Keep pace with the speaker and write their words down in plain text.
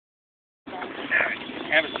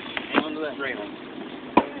that railing.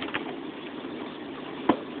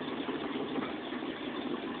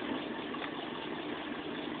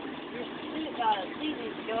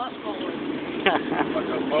 Go up forward.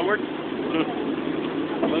 Go forward?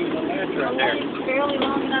 Move the latch right there. It's barely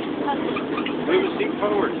long enough to touch it. Move the seat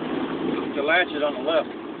forward. The latch is on the left.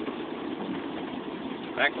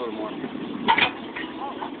 Back a little more. Oh,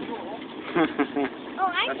 that's cool.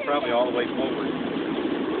 That's probably all the way forward.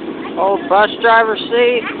 Old bus driver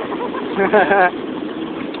seat.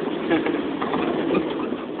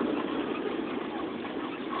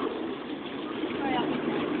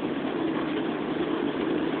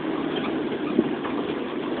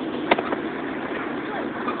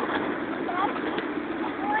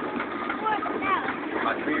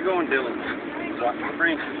 Watch where you're going, Dylan. Watch the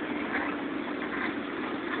branches.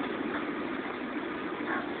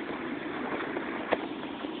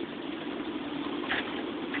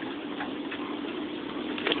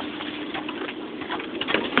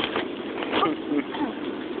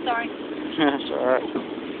 Sorry. That's alright.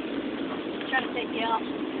 Trying to take you out.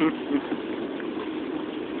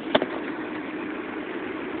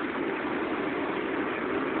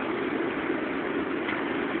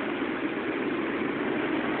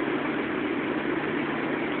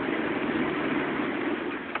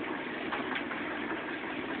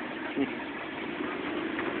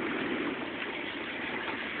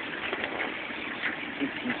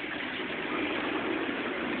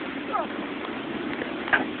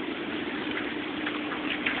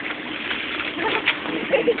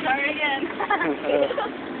 Sorry again.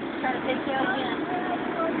 Trying to take you out again.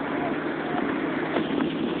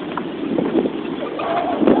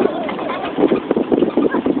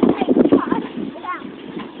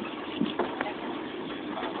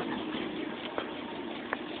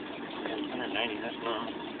 That's long.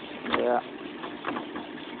 Yeah.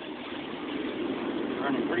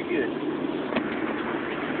 Running pretty good.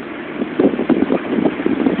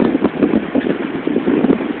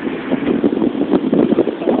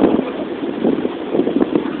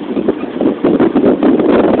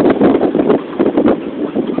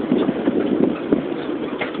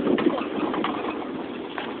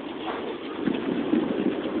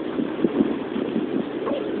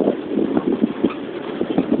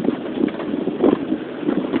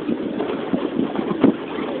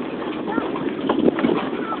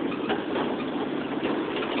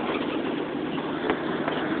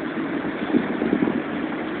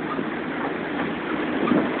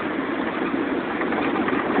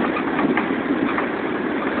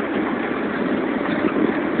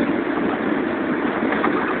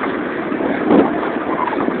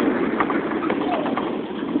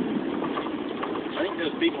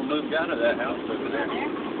 Those people moved out of that house over there. I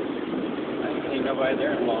ain't seen nobody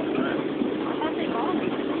there in a long time. I thought they bought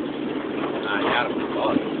it. I doubt if they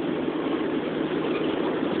bought it.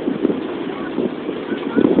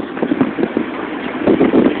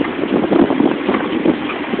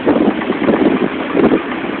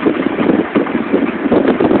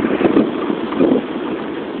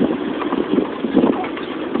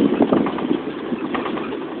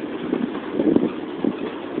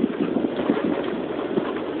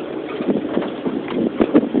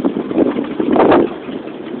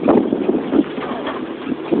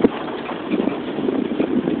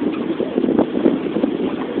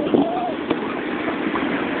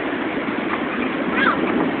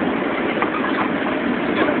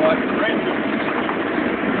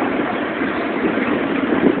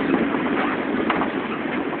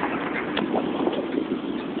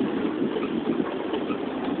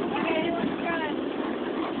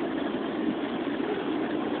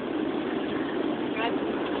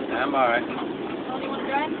 I'm alright. Oh, you want to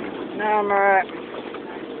drive? No, I'm alright.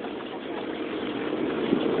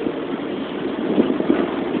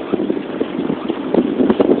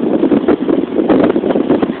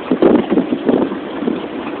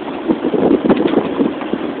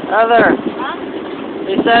 Heather, Huh?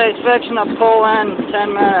 he said he's fixing to pull in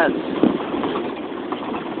 10 minutes.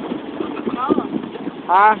 Call him.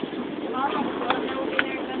 Huh? Call him. Let him know we'll be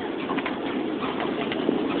there in a minute.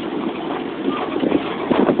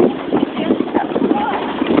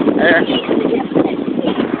 There.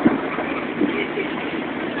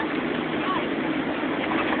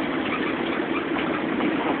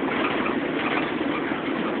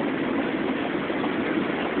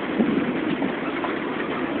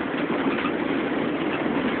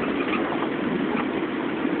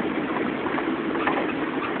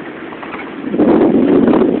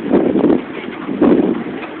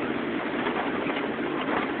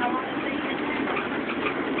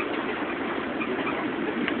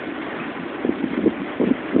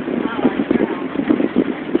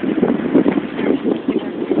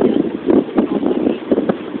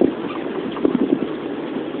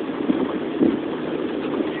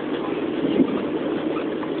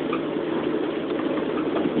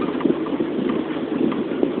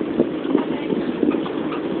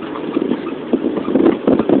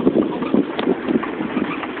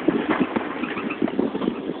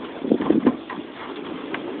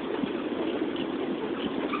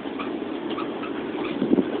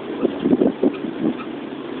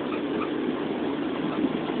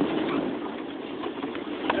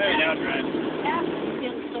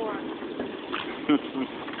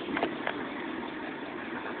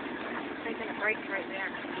 brakes right there.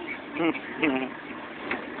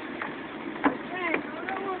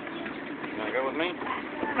 Wanna go with me?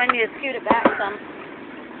 Might need to scoot it back some.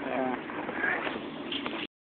 Yeah.